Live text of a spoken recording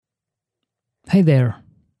Hey there,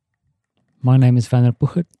 my name is Vanner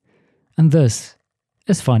Puchert, and this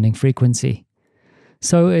is Finding Frequency.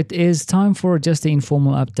 So it is time for just an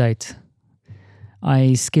informal update.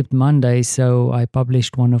 I skipped Monday, so I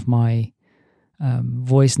published one of my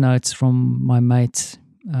voice notes from my mates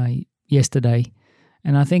yesterday,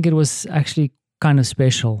 and I think it was actually kind of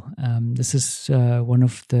special. This is one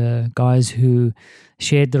of the guys who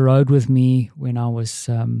shared the road with me when I was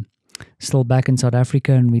still back in South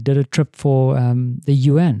Africa, and we did a trip for the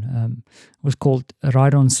UN. It was called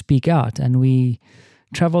Ride On Speak Out, and we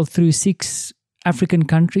traveled through 6 African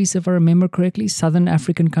countries, if I remember correctly, Southern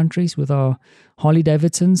African countries with our Harley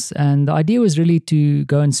Davidsons. And the idea was really to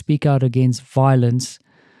go and speak out against violence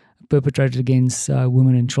perpetrated against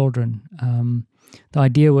women and children. The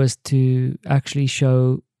idea was to actually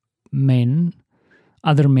show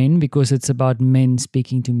other men, because it's about men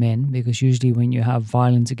speaking to men, because usually when you have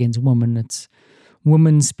violence against women, it's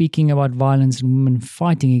women speaking about violence and women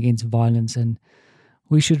fighting against violence. And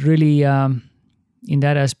we should really, in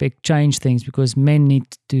that aspect, change things, because men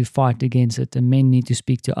need to fight against it and men need to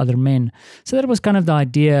speak to other men. So that was kind of the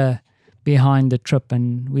idea behind the trip,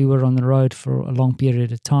 and we were on the road for a long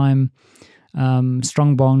period of time.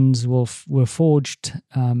 Strong bonds were forged,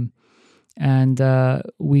 and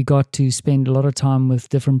we got to spend a lot of time with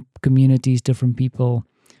different communities, different people,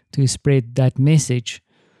 to spread that message.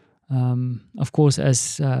 Of course,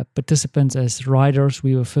 as participants, as riders,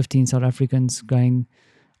 we were 15 South Africans going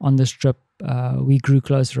on this trip. We grew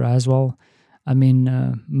closer as well. I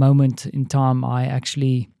mean, moment in time, I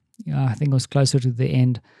think it was closer to the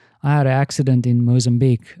end, I had an accident in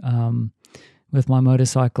Mozambique with my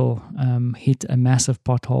motorcycle, hit a massive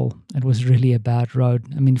pothole. It was really a bad road.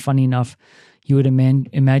 I mean, funny enough, you would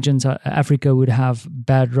imagine South Africa would have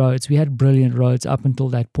bad roads. We had brilliant roads up until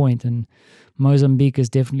that point, and Mozambique is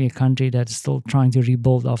definitely a country that's still trying to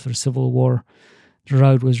rebuild after the civil war. The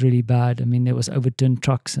road was really bad. I mean, there was overturned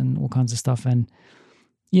trucks and all kinds of stuff, and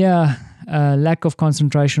lack of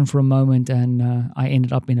concentration for a moment, and I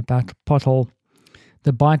ended up in a pothole.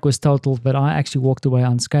 The bike was totaled, but I actually walked away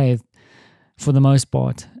unscathed for the most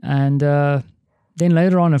part. And then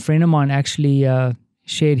later on, a friend of mine actually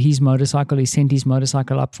shared his motorcycle. He sent his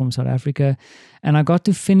motorcycle up from South Africa, and I got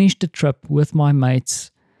to finish the trip with my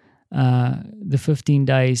mates. The 15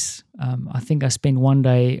 days, I think I spent one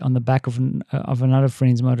day on the back of another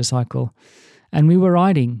friend's motorcycle, and we were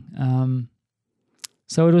riding.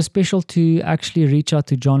 So it was special to actually reach out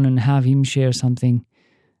to John and have him share something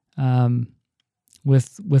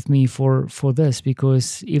with me for this,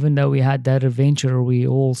 because even though we had that adventure, we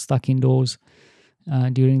all stuck indoors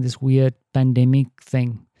during this weird pandemic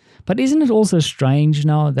thing. But isn't it also strange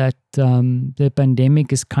now that the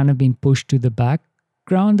pandemic is kind of been pushed to the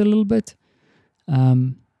background a little bit?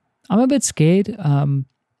 I'm a bit scared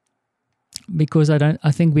because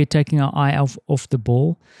I think we're taking our eye off the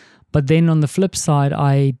ball. But then on the flip side,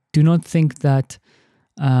 I do not think that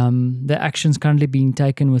the actions currently being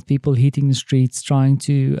taken with people hitting the streets, trying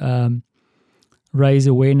to raise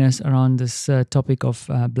awareness around this topic of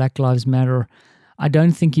Black Lives Matter, I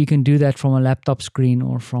don't think you can do that from a laptop screen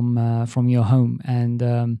or from your home. And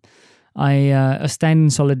I stand in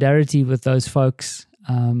solidarity with those folks.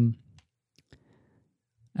 But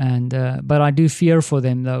I do fear for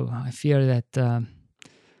them, though. I fear that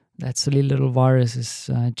that silly little virus is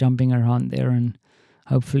jumping around there and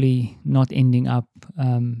hopefully not ending up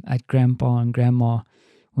at grandpa and grandma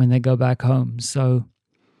when they go back home. So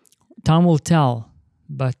time will tell,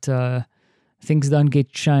 but things don't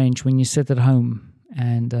get changed when you sit at home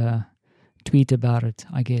and tweet about it,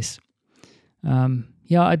 I guess.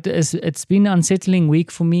 It's been an unsettling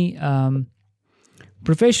week for me.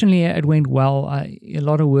 Professionally, it went well. A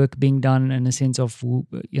lot of work being done in a sense of,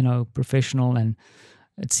 professional, and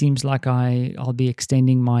it seems like I'll be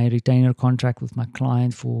extending my retainer contract with my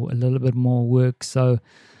client for a little bit more work. So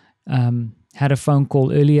had a phone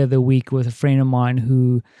call earlier the week with a friend of mine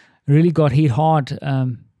who really got hit hard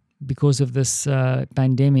because of this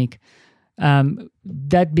pandemic.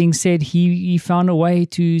 That being said, he found a way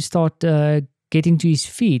to start getting to his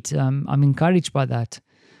feet. I'm encouraged by that.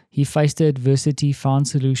 He faced the adversity, found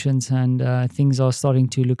solutions, and things are starting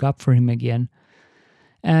to look up for him again.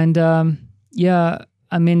 And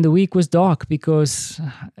I mean, the week was dark because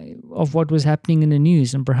of what was happening in the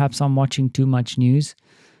news, and perhaps I'm watching too much news.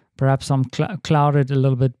 Perhaps I'm clouded a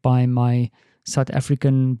little bit by my South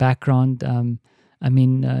African background.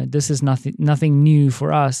 This is nothing new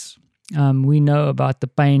for us. We know about the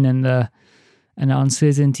pain and the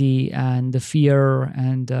uncertainty and the fear,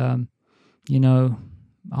 and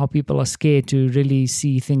how people are scared to really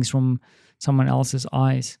see things from someone else's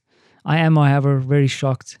eyes. I am, however, very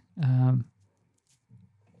shocked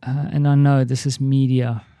and I know this is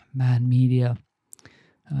media,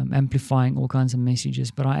 amplifying all kinds of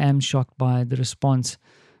messages, but I am shocked by the response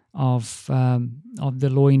of the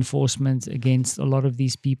law enforcement against a lot of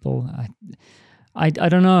these people. I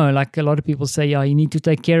don't know, like a lot of people say, yeah, you need to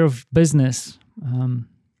take care of business.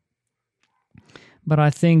 But I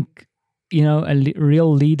think, a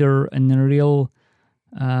real leader and a real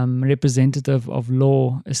representative of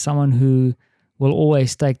law is someone who will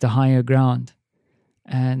always take the higher ground.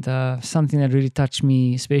 And something that really touched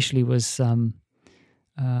me especially was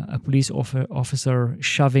a police officer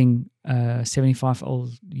shoving a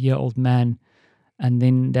 75-year-old man, and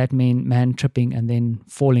then that man tripping and then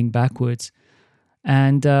falling backwards.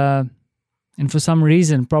 And for some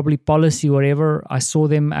reason, probably policy or whatever, I saw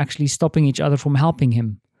them actually stopping each other from helping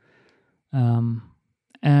him.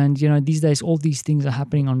 And, these days, all these things are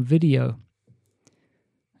happening on video,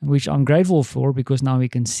 which I'm grateful for because now we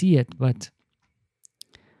can see it. But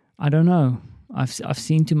I don't know. I've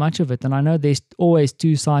seen too much of it. And I know there's always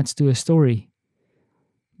two sides to a story.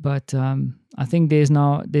 But I think there's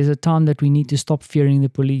a time that we need to stop fearing the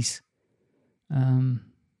police.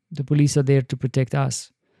 The police are there to protect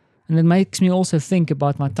us. And it makes me also think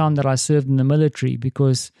about my time that I served in the military,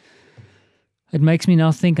 because it makes me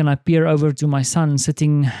now think, and I peer over to my son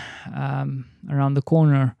sitting around the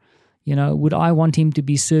corner. Would I want him to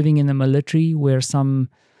be serving in the military where some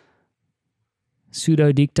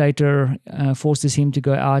pseudo-dictator forces him to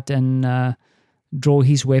go out and draw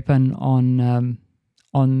his weapon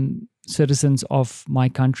on citizens of my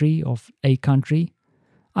country, of a country?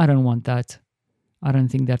 I don't want that. I don't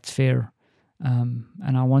think that's fair.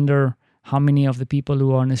 And I wonder how many of the people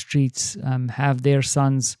who are on the streets have their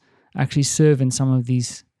sons actually serve in some of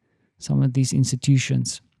these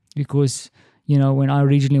institutions. Because, when I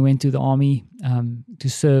originally went to the army to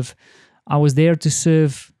serve, I was there to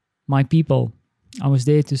serve my people. I was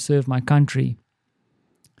there to serve my country.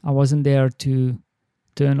 I wasn't there to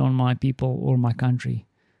turn on my people or my country.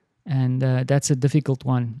 And that's a difficult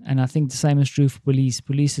one. And I think the same is true for police.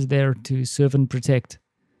 Police is there to serve and protect.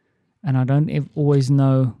 And I don't always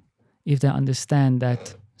know if they understand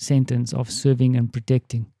that sentence of serving and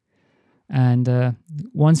protecting. And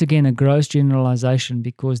once again, a gross generalization,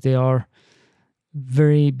 because they are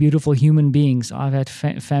very beautiful human beings. I've had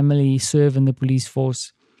family serve in the police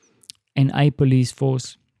force, in a police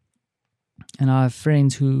force. And I have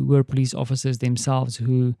friends who were police officers themselves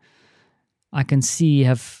who I can see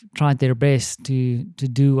have tried their best to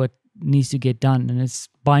do what needs to get done. And it's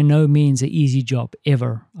by no means an easy job,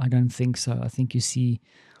 ever. I don't think so. I think you see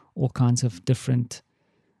all kinds of different,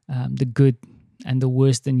 the good and the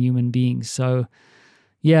worst in human beings. So,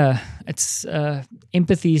 yeah, it's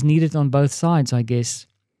empathy is needed on both sides, I guess.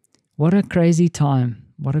 What a crazy time.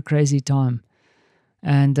 What a crazy time.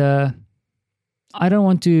 And I don't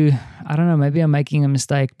want to, I don't know, maybe I'm making a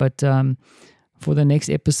mistake, but for the next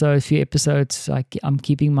few episodes, I'm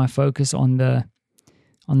keeping my focus on the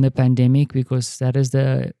pandemic, because that is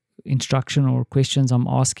the instruction or questions I'm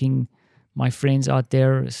asking my friends out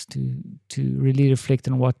there, is to really reflect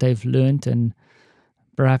on what they've learned. And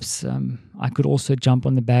perhaps I could also jump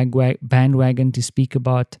on the bandwagon to speak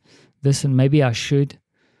about this, and maybe I should.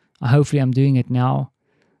 Hopefully I'm doing it now.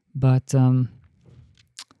 But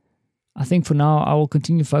I think for now I will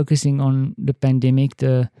continue focusing on the pandemic,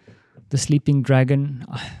 the sleeping dragon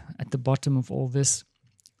at the bottom of all this,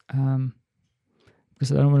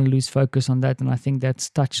 because I don't want to lose focus on that. And I think that's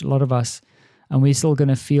touched a lot of us, and we're still going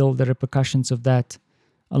to feel the repercussions of that,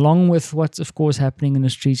 along with what's of course happening in the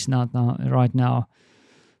streets right now.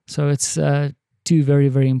 So it's two very,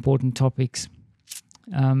 very important topics.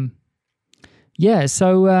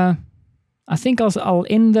 So I think I'll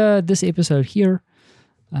end this episode here.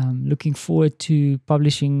 Looking forward to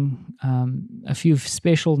publishing a few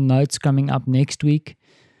special notes coming up next week.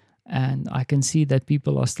 And I can see that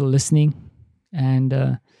people are still listening.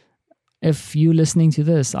 And if you're listening to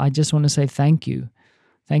this, I just want to say thank you.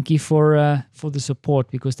 Thank you for the support,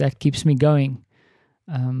 because that keeps me going.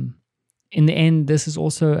 In the end, this is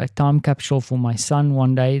also a time capsule for my son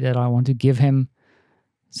one day that I want to give him,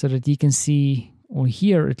 so that he can see or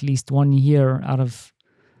hear at least 1 year out of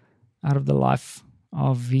the life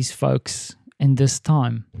of these folks in this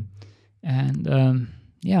time. And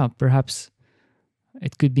perhaps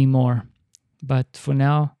it could be more. But for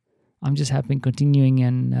now, I'm just happy continuing.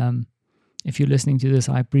 And if you're listening to this,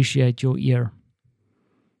 I appreciate your ear.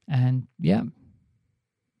 And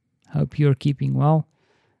hope you're keeping well.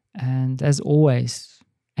 And as always,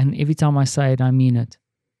 and every time I say it, I mean it.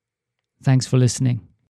 Thanks for listening.